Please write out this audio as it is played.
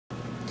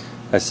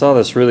I saw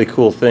this really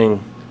cool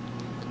thing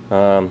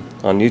on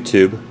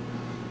YouTube,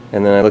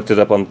 and then I looked it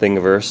up on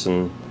Thingiverse,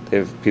 and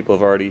people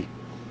have already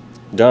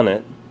done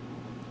it,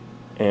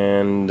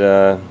 and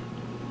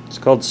it's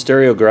called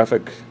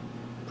stereographic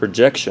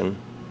projection,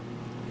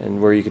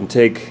 and where you can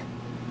take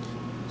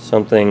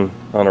something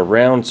on a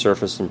round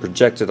surface and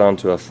project it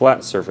onto a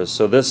flat surface.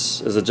 So this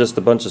is just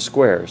a bunch of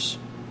squares.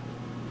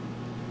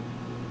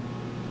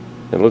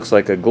 It looks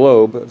like a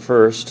globe at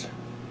first,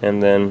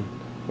 and then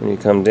when you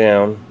come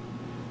down,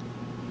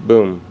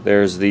 boom,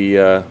 there's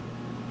a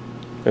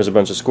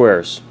bunch of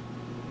squares.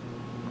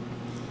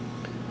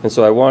 And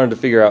so I wanted to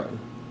figure out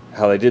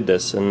how they did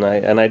this, and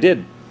I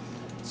did.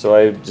 So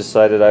I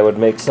decided I would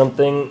make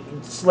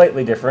something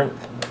slightly different.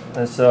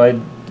 And so I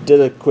did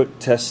a quick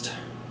test.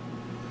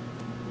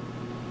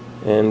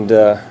 And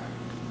so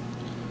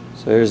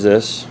here's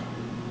this.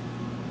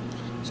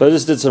 So I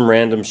just did some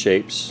random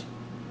shapes.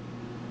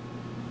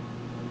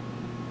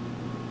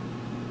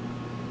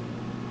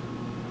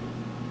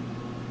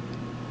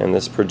 And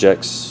this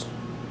projects,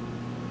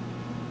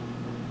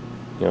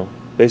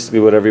 basically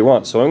whatever you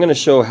want. So I'm going to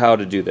show how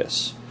to do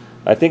this.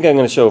 I think I'm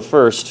going to show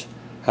first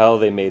how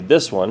they made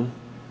this one,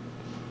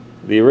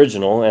 the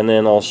original, and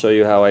then I'll show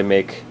you how I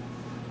make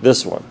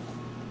this one.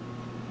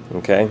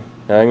 Okay?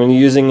 Now I'm going to be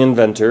using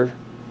Inventor.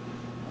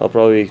 I'll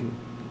probably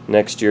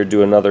next year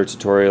do another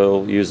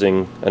tutorial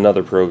using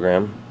another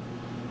program,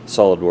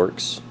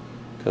 SolidWorks,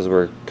 because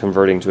we're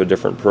converting to a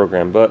different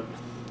program. But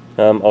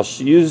I'll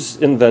use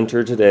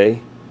Inventor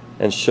today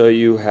and show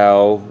you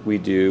how we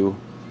do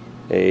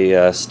a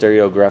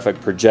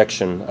stereographic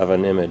projection of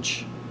an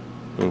image.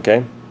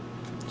 Okay?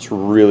 It's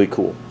really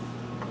cool.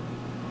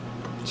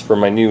 It's for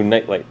my new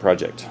nightlight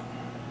project.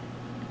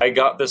 I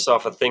got this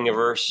off of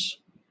Thingiverse,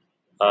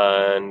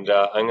 and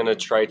I'm going to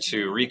try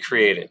to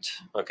recreate it,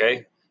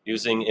 okay,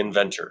 using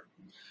Inventor.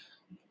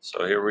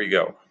 So here we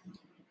go.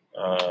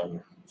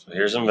 So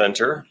here's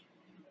Inventor,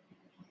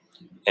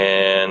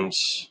 and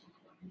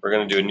we're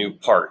going to do a new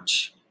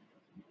part.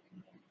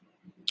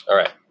 All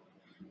right.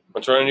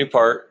 Once we're on a new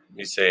part,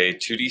 we say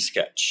 2D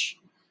sketch.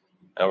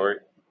 Now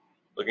we're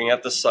looking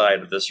at the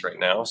side of this right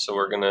now, so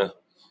we're going to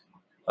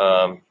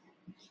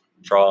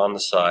draw on the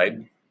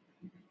side,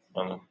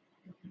 or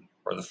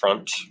the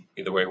front,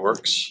 either way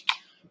works.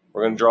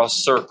 We're going to draw a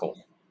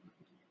circle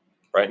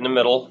right in the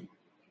middle,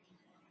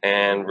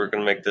 and we're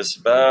going to make this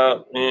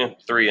about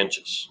 3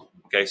 inches.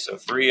 Okay, so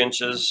 3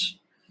 inches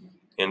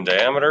in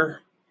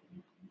diameter.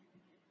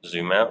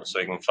 Zoom out so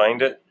you can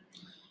find it.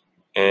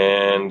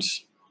 And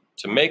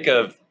to make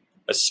a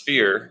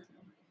sphere,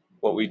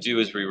 what we do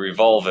is we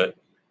revolve it.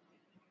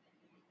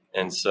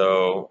 And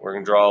so we're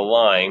going to draw a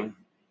line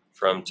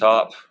from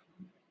top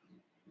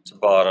to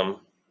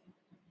bottom,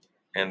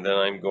 and then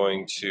I'm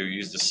going to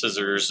use the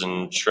scissors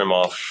and trim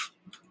off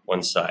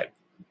one side.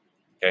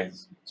 Okay,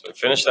 so we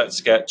finish that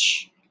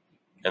sketch,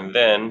 and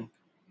then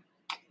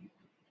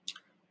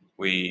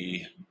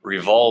we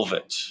revolve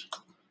it.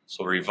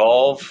 So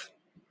revolve,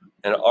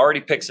 and it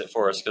already picks it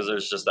for us because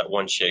there's just that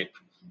one shape.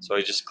 So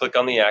I just click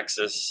on the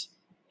axis,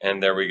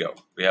 and there we go.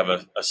 We have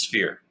a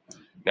sphere.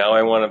 Now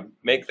I want to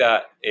make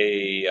that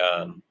a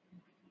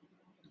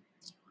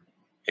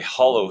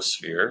hollow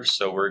sphere,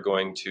 so we're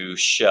going to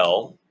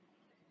shell,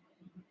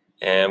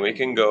 and we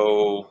can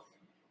go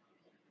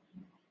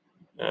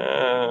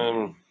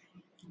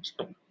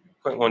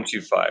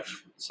 0.125.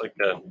 It's like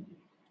the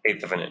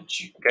 1/8 of an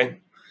inch,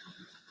 okay?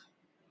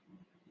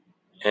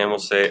 And we'll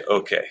say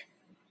okay.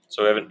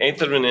 So we have an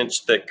 1/8 of an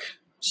inch thick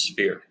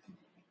sphere.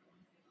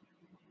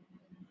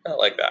 Not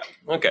like that.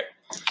 Okay.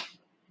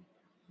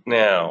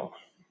 Now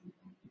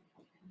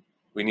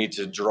we need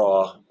to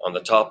draw on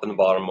the top and the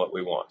bottom what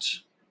we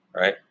want,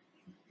 right?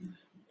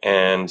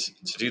 And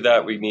to do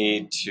that, we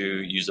need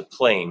to use a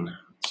plane.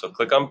 So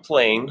click on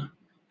plane,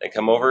 and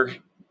come over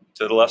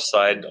to the left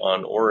side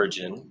on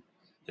origin,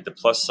 hit the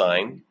plus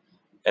sign,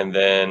 and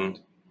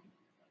then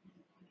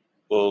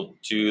we'll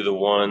do the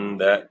one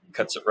that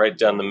cuts it right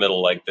down the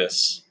middle like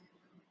this,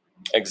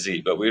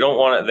 XZ. But we don't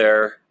want it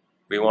there.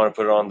 We want to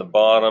put it on the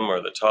bottom or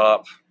the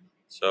top.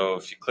 So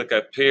if you click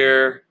up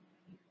here,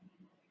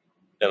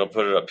 it'll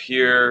put it up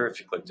here. If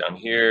you click down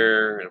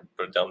here, it'll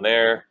put it down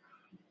there.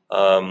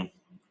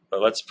 But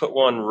let's put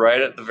one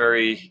right at the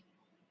very,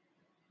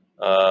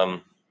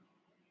 let's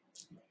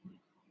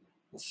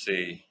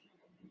see,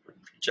 we're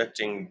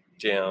projecting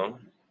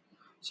down.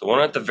 So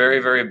one at the very,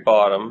 very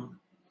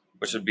bottom,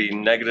 which would be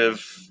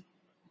negative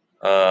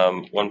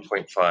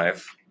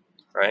 1.5,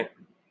 right?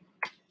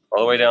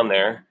 All the way down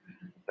there.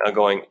 Now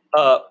going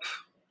up,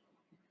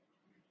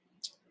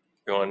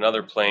 go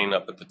another plane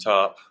up at the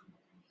top.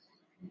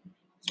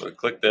 So we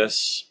click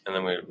this, and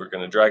then we're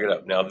going to drag it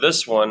up. Now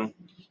this one,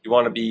 you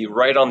want to be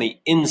right on the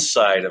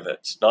inside of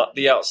it, not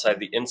the outside,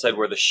 the inside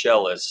where the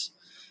shell is.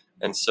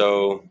 And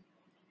so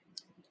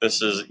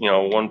this is,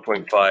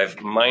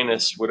 1.5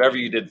 minus whatever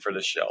you did for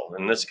the shell.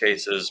 In this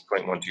case is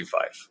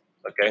 0.125,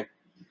 okay?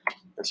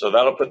 And so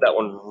that'll put that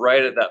one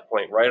right at that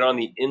point, right on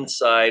the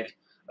inside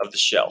of the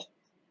shell.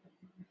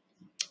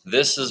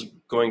 This is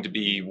going to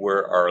be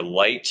where our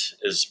light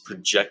is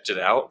projected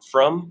out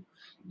from,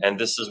 and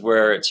this is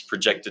where it's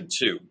projected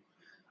to.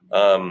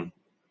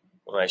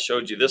 When I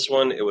showed you this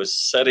one, it was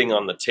setting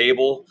on the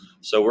table,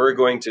 so we're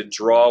going to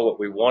draw what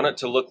we want it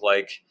to look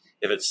like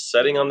if it's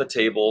setting on the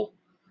table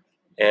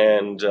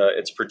and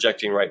it's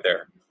projecting right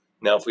there.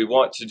 Now if we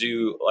want to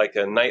do like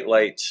a night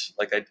light,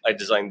 like I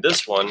designed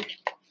this one,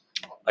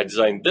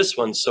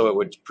 so it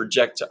would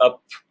project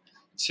up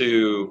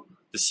to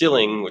the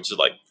ceiling, which is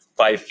like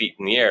 5 feet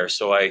in the air.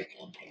 So I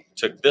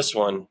took this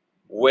one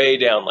way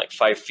down, like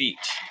 5 feet,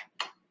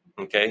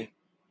 okay,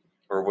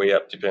 or way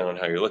up depending on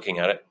how you're looking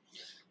at it.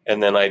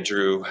 And then I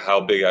drew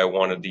how big I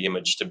wanted the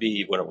image to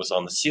be when it was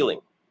on the ceiling.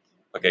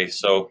 Okay,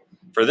 so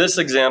for this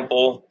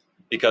example,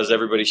 because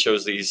everybody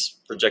shows these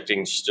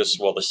projecting just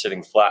while they're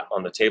sitting flat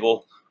on the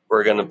table,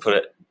 we're going to put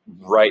it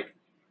right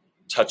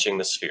touching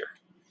the sphere.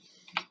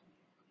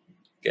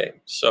 Okay,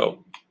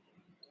 so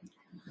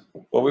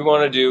what we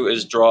want to do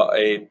is draw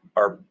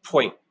our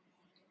point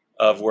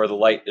of where the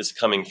light is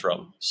coming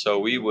from. So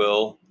we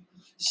will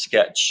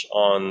sketch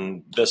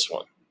on this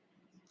one.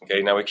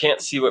 Okay, now we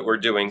can't see what we're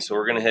doing, so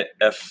we're going to hit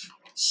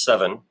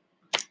F7.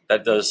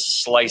 That does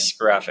slice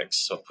graphics,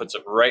 so it puts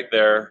it right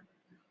there,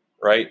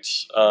 right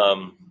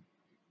on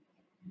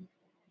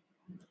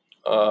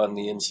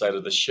the inside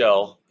of the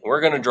shell.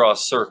 We're going to draw a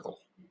circle.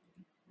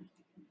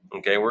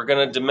 Okay, we're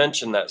going to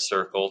dimension that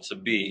circle to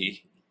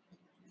be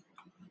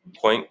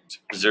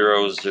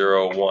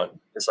 0.001.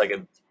 It's like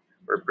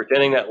we're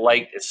pretending that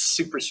light is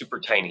super, super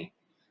tiny.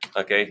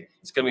 Okay,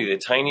 it's going to be the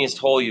tiniest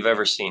hole you've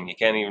ever seen. You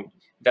can't even,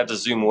 you have to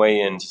zoom way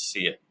in to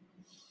see it.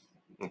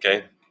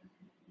 Okay,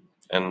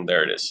 and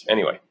there it is.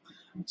 Anyway,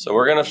 so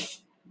we're going to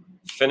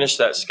finish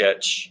that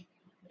sketch,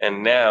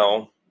 and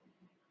now,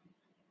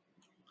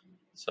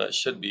 so it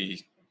should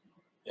be,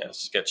 yeah,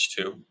 sketch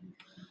 2.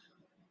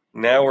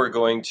 Now we're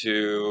going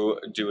to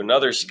do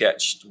another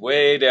sketch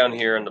way down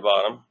here in the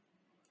bottom.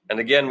 And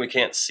again, we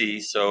can't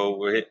see, so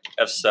we hit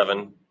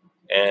F7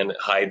 and it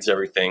hides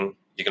everything.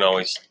 You can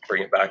always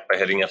bring it back by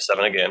hitting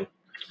F7 again.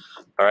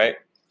 All right,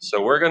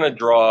 so we're going to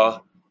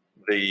draw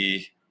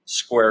the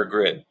square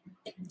grid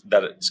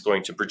that it's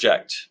going to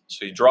project.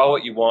 So you draw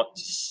what you want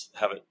to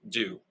have it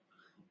do.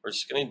 We're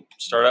just going to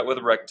start out with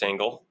a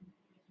rectangle,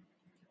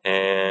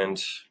 and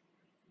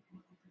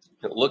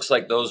it looks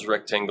like those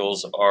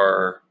rectangles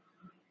are,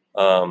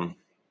 we'll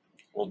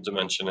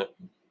dimension it,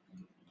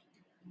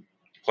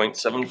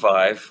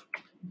 0.75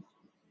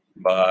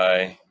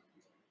 by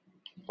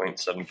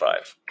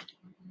 0.75.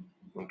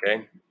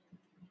 Okay.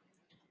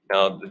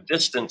 Now the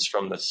distance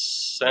from the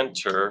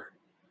center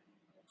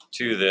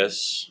to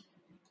this,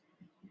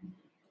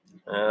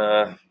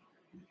 it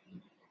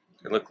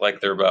look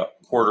like they're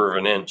about 1/4 of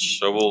an inch.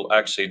 So we'll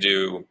actually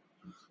do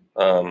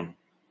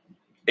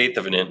 1/8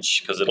 of an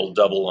inch because it'll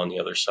double on the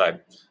other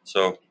side.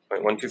 So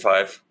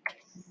 0.125,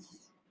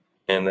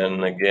 and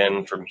then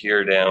again from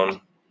here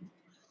down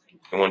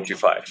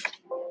 0.125.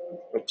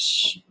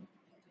 Oops,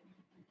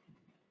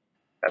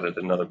 added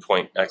another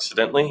point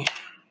accidentally.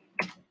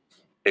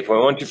 Okay,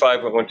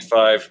 0.125,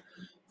 0.125,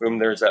 boom,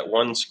 there's that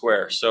one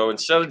square. So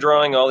instead of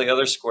drawing all the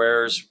other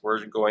squares,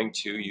 we're going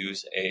to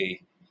use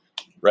a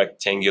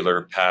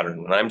rectangular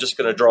pattern. And I'm just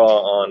going to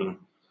draw on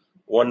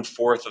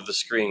 1/4 of the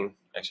screen.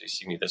 Actually,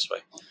 see me this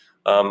way.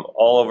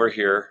 All over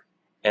here,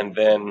 and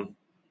then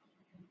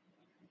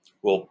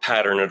we'll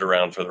pattern it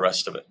around for the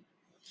rest of it.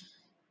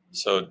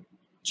 So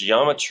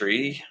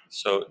geometry,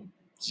 so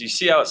you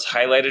see how it's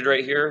highlighted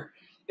right here?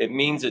 It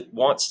means it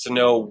wants to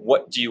know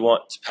what do you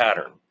want to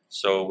pattern.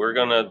 So we're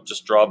going to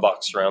just draw a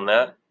box around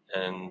that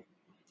and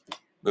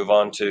move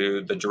on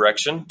to the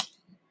direction.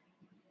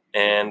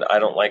 And I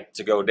don't like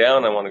to go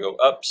down, I want to go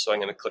up, so I'm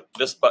going to click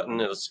this button,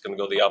 and it's going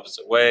to go the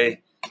opposite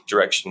way.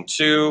 Direction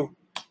 2,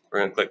 we're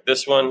going to click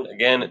this one.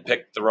 Again, it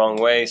picked the wrong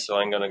way, so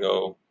I'm going to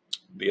go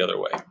the other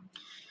way.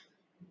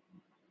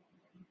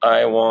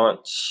 I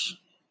want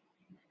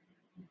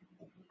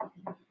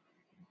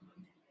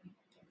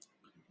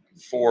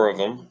 4 of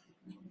them.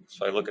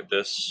 So I look at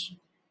this,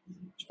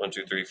 it's 1,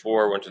 2, 3,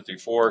 4, 1, 2, 3,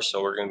 4.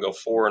 So we're going to go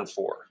 4 and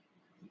 4.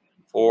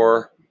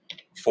 4,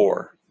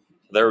 4.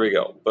 There we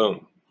go.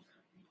 Boom.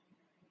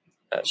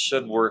 That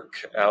should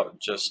work out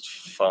just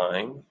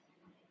fine.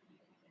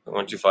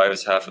 125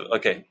 is half of it.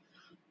 Okay.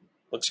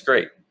 Looks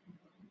great.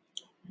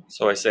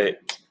 So I say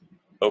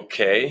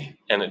okay,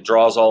 and it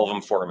draws all of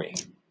them for me.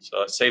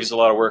 So it saves a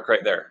lot of work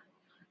right there.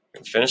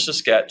 Finish the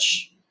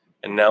sketch,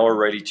 and now we're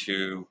ready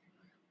to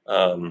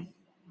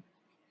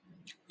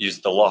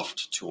use the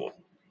loft tool.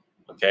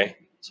 Okay,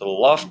 so the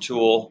loft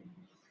tool,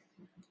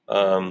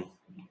 we're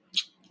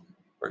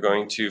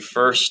going to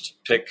first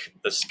pick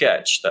the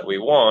sketch that we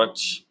want,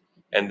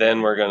 and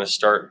then we're going to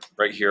start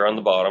right here on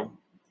the bottom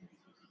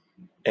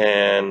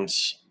and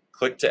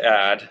click to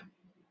add,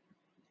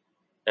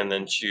 and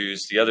then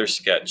choose the other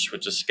sketch,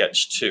 which is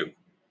sketch 2.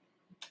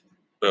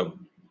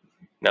 Boom.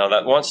 Now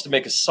that wants to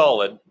make a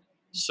solid,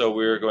 so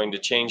we're going to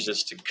change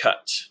this to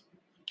cut.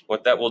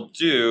 What that will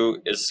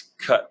do is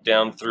cut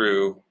down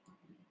through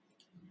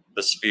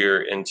the sphere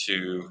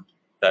into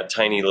that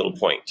tiny little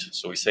point.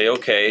 So we say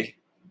okay,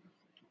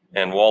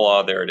 And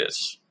voila, there it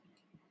is.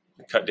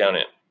 Cut down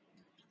in.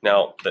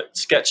 Now the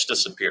sketch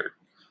disappeared.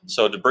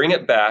 So to bring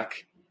it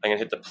back, I'm going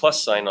to hit the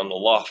plus sign on the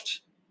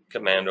loft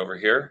command over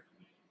here,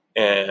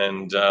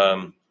 and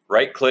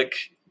right click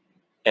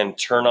and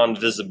turn on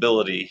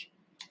visibility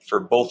for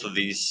both of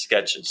these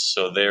sketches.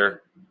 So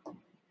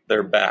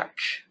they're back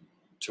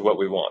to what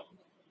we want,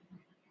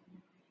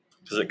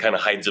 because it kind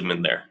of hides them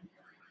in there.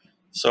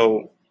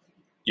 So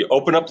you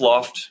open up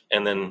Loft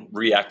and then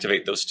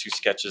reactivate those two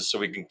sketches so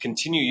we can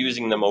continue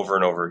using them over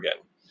and over again.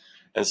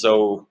 And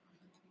so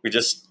we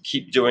just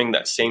keep doing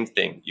that same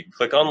thing. You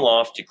click on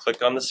Loft, you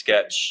click on the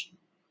sketch,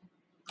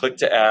 click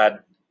to add,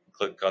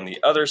 click on the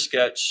other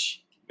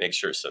sketch, make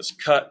sure it says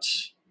cut.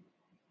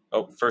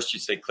 Oh, first you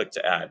say click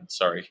to add,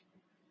 sorry.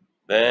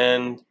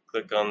 Then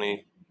click on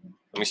the,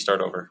 let me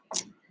start over.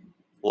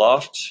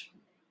 Loft,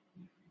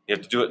 you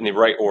have to do it in the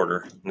right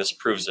order, and this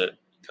proves it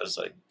because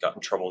I got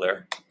in trouble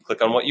there.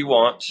 Click on what you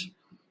want,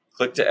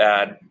 click to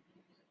add,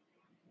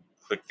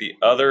 click the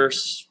other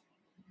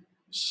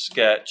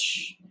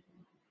sketch,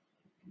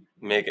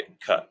 make it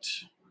cut.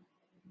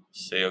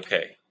 Say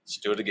okay. Let's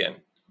do it again.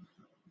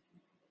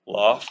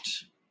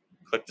 Loft,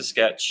 click the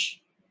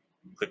sketch,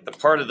 click the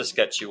part of the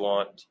sketch you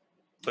want,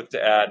 click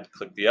to add,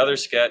 click the other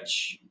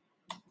sketch,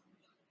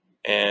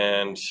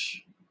 and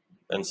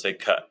then say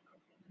cut.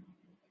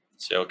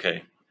 Say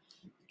okay.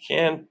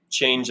 Can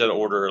change that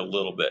order a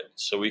little bit.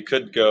 So we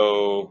could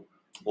go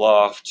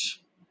Loft,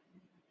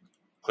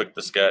 click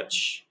the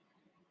sketch,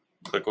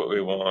 click what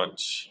we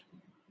want,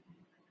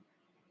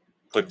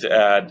 click to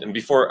add, and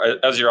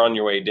before, as you're on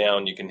your way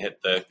down, you can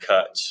hit the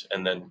cut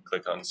and then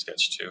click on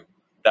sketch 2.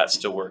 That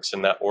still works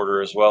in that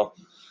order as well.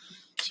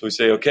 So we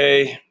say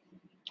okay.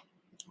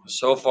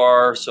 So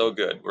far so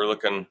good. We're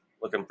looking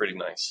pretty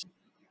nice.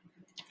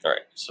 All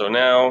right, so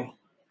now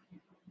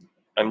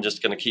I'm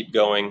just going to keep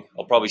going.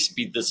 I'll probably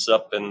speed this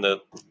up in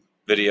the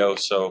video,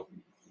 so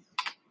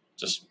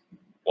just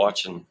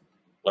watch and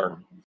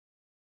learn.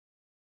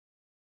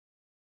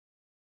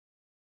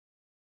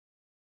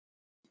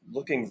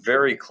 Looking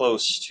very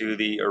close to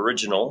the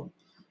original.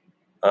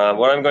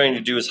 What I'm going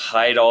to do is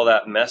hide all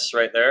that mess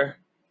right there.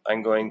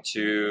 I'm going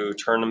to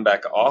turn them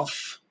back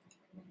off.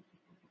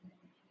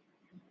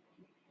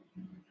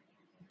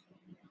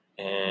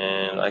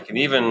 And I can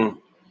even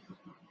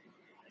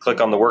click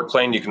on the work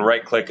plane. You can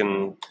right click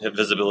and hit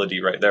visibility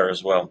right there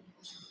as well.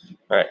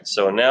 All right,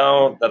 so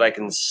now that I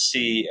can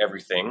see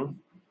everything,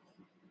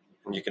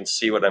 and you can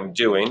see what I'm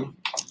doing,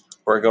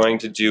 we're going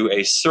to do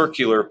a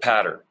circular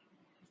pattern.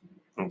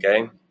 Okay,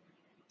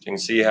 you can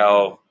see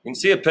how, you can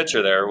see a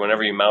picture there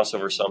whenever you mouse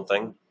over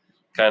something.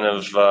 Kind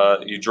of,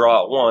 you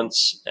draw it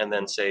once and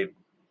then say,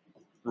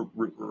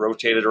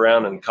 rotate it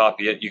around and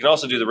copy it. You can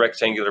also do the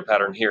rectangular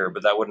pattern here,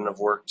 but that wouldn't have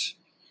worked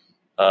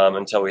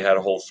until we had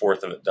a whole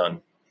fourth of it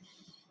done.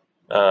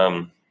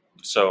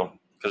 So,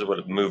 because it would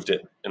have moved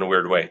it in a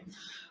weird way.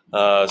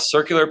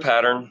 Circular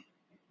pattern,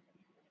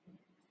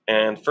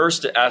 and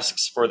first it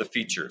asks for the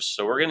features.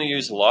 So we're going to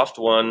use Loft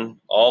 1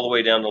 all the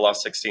way down to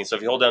Loft 16. So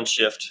if you hold down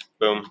Shift,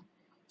 boom,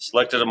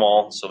 selected them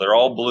all. So they're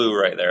all blue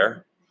right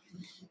there.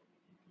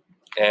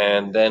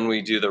 And then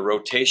we do the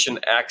rotation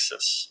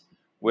axis,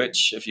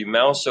 which if you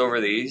mouse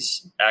over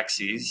these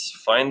axes,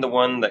 find the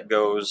one that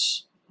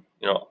goes,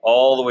 you know,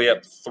 all the way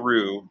up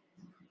through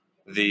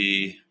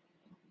the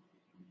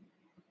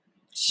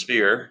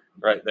sphere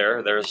right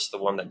there. There's the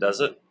one that does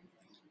it.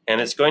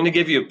 And it's going to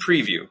give you a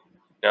preview.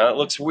 Now that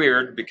looks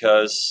weird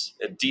because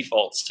it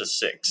defaults to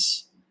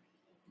 6.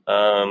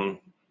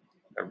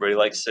 Everybody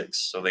likes 6,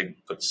 so they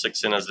put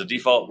 6 in as the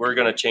default. We're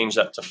going to change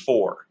that to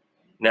 4.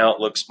 Now it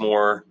looks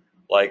more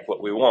like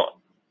what we want.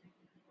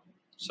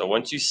 So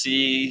once you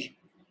see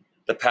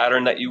the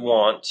pattern that you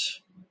want,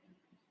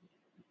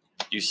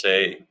 you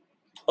say,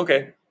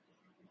 okay,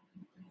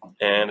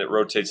 and it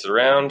rotates it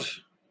around.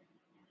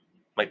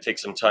 Might take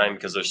some time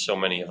because there's so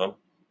many of them.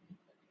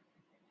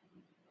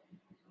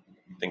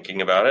 Thinking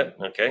about it,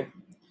 okay,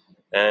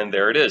 and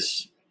there it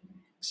is.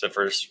 Except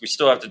for we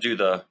still have to do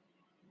the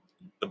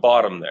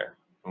bottom there,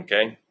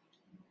 okay.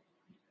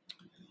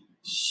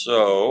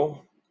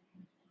 So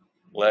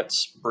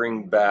let's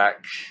bring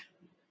back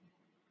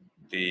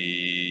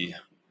the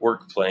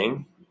work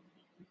plane,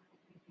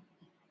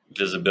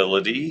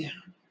 visibility.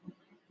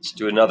 Let's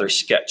do another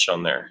sketch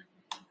on there.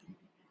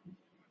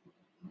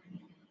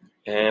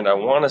 And I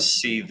want to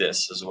see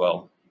this as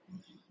well.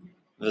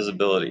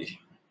 Visibility.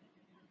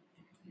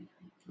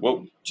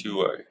 Whoa,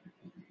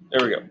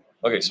 there we go.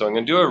 Okay, so I'm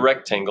going to do a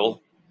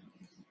rectangle,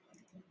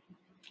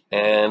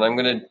 and I'm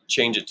going to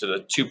change it to the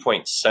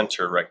 2-point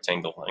center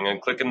rectangle. I'm going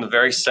to click in the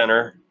very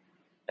center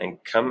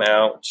and come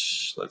out.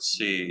 Let's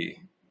see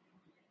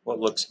what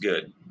looks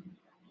good.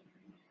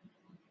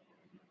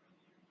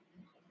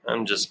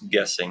 I'm just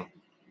guessing.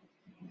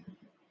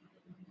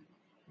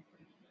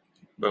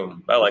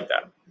 Boom, I like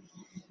that.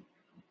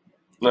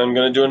 Now I'm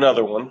going to do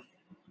another one.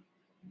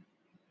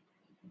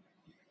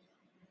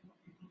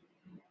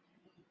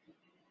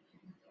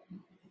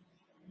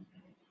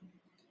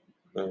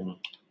 Boom.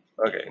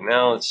 Okay,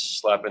 now let's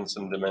slap in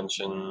some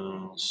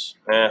dimensions.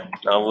 No,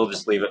 we'll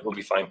just leave it. We'll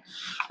be fine.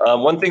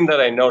 One thing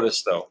that I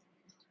noticed, though,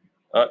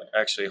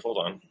 actually, hold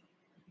on.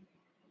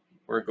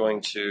 We're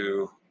going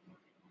to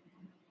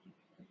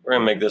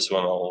make this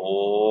one a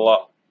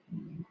lot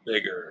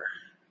bigger.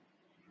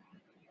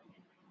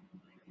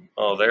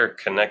 Oh, they're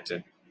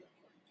connected.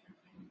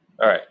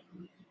 All right,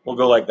 we'll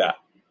go like that.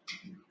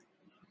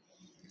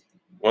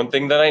 One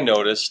thing that I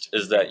noticed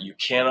is that you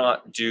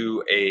cannot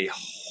do a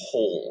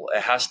hole.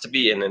 It has to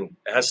be an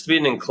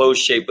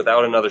enclosed shape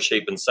without another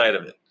shape inside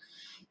of it.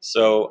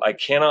 So I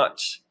cannot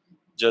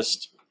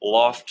just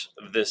loft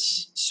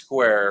this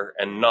square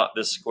and not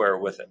this square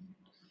with it.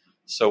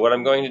 So what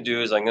I'm going to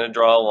do is I'm going to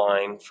draw a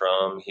line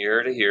from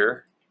here to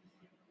here,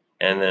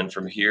 and then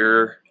from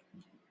here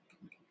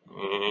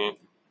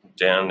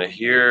down to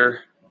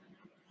here,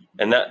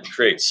 and that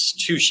creates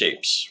two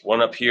shapes,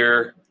 one up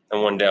here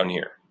and one down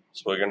here.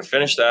 So we're going to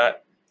finish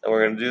that, and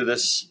we're going to do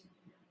this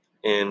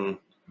in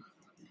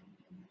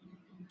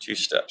 2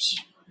 steps.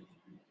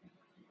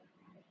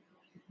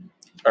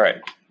 All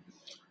right,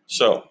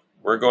 so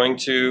we're going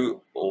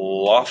to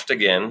loft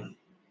again,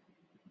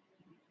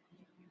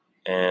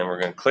 and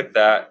we're going to click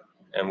that,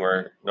 and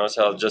notice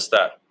how just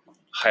that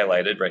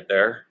highlighted right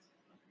there,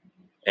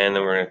 and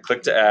then we're going to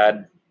click to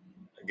add.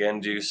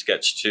 Again, do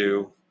sketch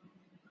 2.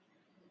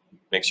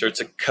 Make sure it's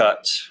a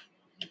cut.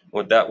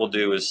 What that will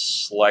do is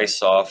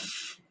slice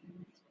off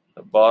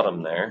the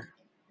bottom there.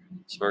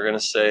 So we're going to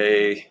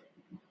say,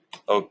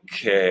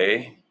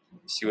 okay,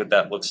 see what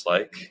that looks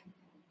like.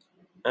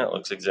 And it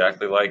looks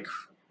exactly like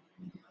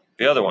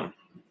the other one.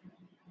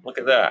 Look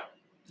at that.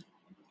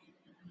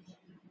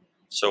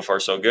 So far,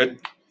 so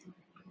good.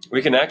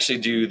 We can actually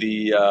do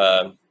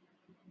the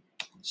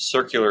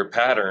circular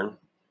pattern.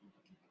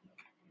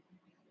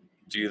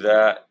 Do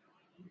that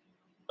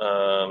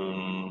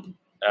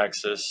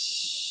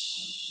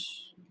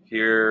axis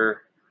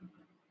here.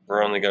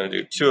 We're only going to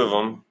do 2 of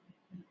them.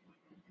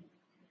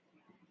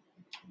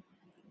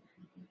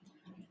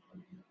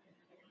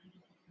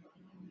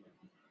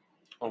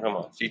 Oh, come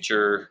on,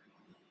 feature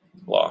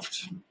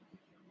loft.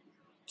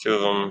 2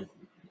 of them.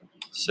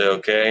 Say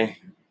okay.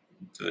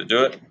 Did it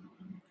do it?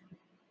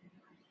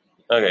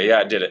 Okay,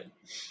 yeah, it did it.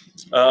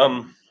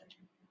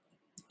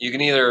 You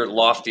can either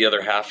loft the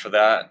other half of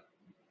that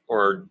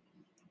or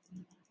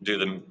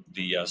do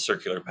the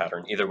circular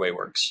pattern. Either way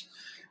works.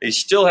 You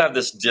still have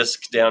this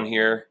disc down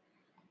here,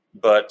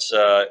 but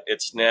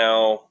it's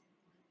now,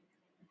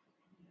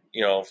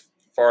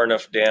 far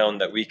enough down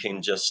that we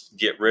can just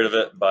get rid of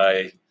it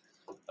by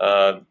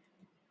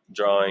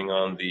drawing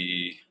on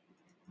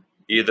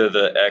either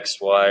the X,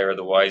 Y, or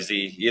the YZ.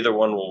 Either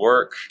one will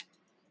work.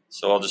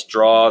 So I'll just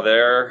draw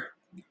there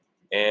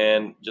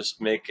and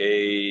just make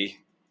a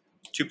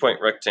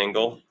 2-point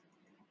rectangle.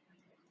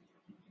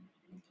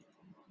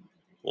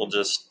 We'll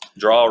just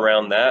draw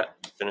around that,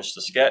 finish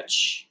the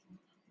sketch,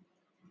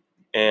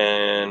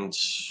 and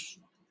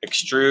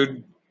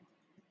extrude,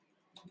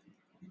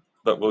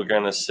 but we're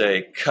going to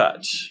say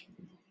cut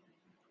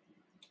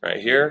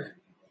right here,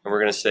 and we're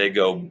going to say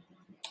go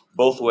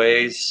both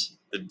ways.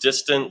 The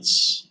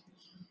distance,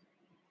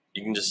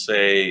 you can just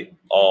say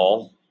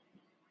all,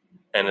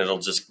 and it'll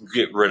just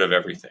get rid of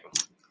everything.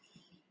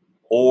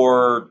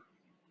 Or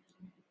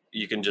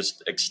you can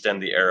just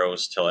extend the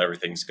arrows till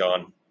everything's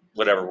gone.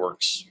 Whatever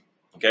works.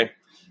 Okay?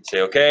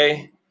 Say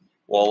okay.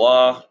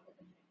 Voila.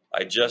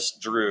 I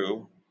just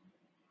drew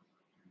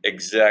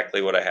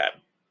exactly what I had.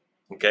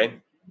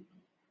 Okay?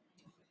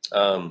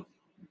 Kind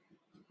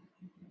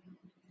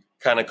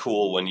of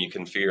cool when you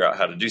can figure out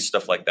how to do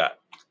stuff like that.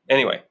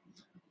 Anyway,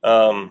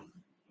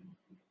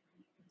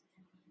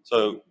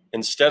 so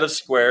instead of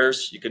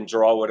squares, you can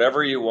draw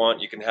whatever you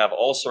want. You can have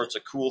all sorts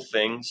of cool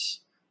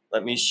things.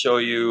 Let me show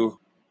you.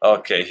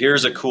 Okay,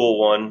 here's a cool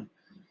one.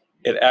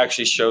 It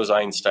actually shows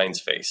Einstein's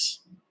face.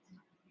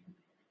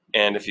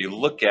 And if you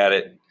look at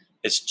it,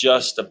 it's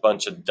just a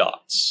bunch of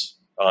dots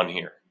on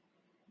here.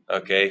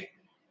 Okay.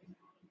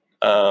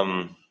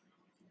 And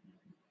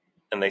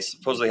they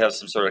supposedly have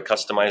some sort of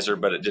customizer,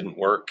 but it didn't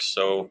work.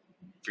 So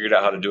figured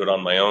out how to do it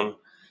on my own.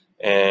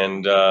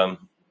 And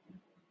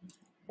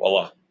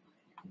voila.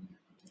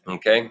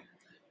 Okay.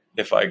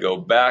 If I go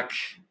back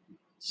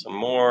some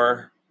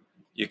more,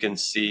 you can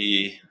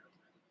see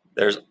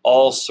there's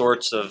all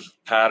sorts of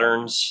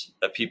patterns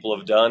that people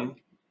have done.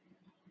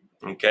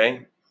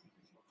 Okay.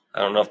 I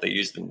don't know if they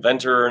used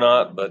Inventor or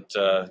not, but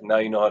now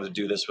you know how to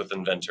do this with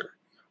Inventor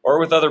or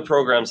with other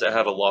programs that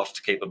have a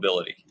loft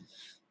capability.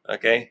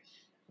 Okay.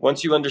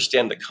 Once you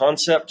understand the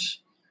concept,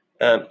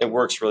 it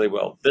works really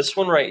well. This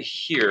one right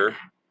here,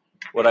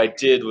 what I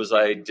did was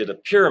I did a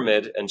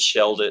pyramid and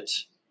shelled it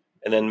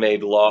and then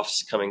made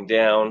lofts coming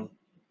down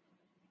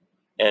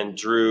and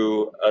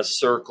drew a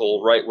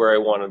circle right where I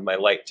wanted my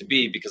light to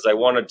be, because I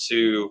wanted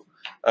to,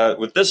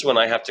 with this one,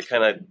 I have to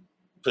kind of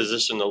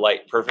position the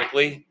light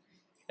perfectly,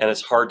 and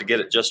it's hard to get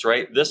it just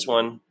right. This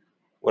one,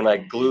 when I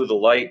glue the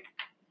light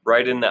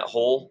right in that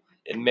hole,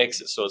 it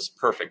makes it so it's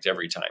perfect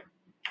every time.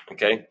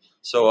 Okay,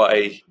 so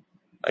I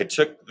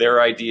took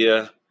their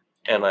idea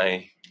and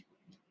I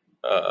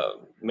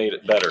made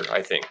it better,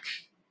 I think.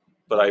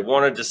 But I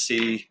wanted to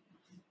see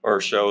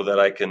or show that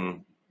I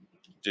can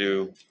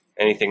do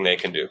anything they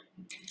can do.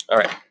 All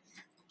right.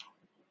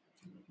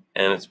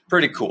 And it's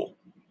pretty cool.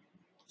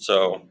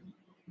 So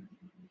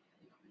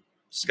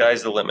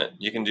sky's the limit.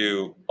 You can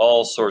do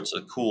all sorts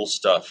of cool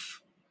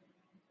stuff.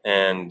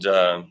 And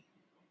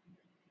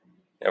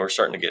we're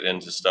starting to get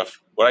into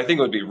stuff. What I think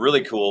would be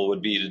really cool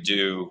would be to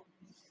do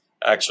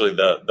actually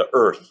the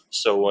Earth.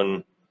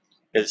 So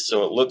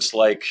it looks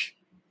like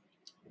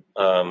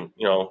you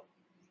know,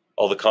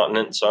 all the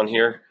continents on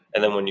here,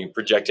 and then when you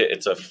project it,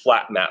 it's a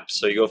flat map.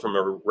 So you go from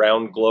a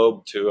round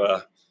globe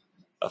to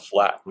a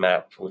flat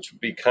map, which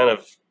would be kind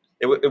of,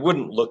 it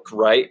wouldn't look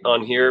right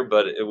on here,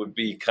 but it would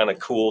be kind of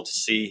cool to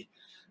see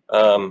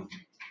the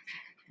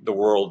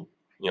world,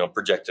 you know,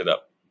 projected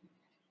up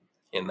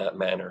in that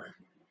manner.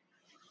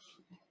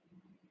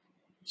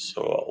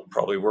 So I'll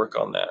probably work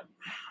on that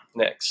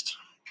next.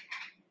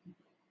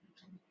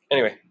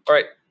 Anyway, all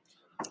right.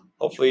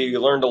 Hopefully you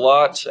learned a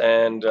lot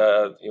and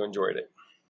you enjoyed it.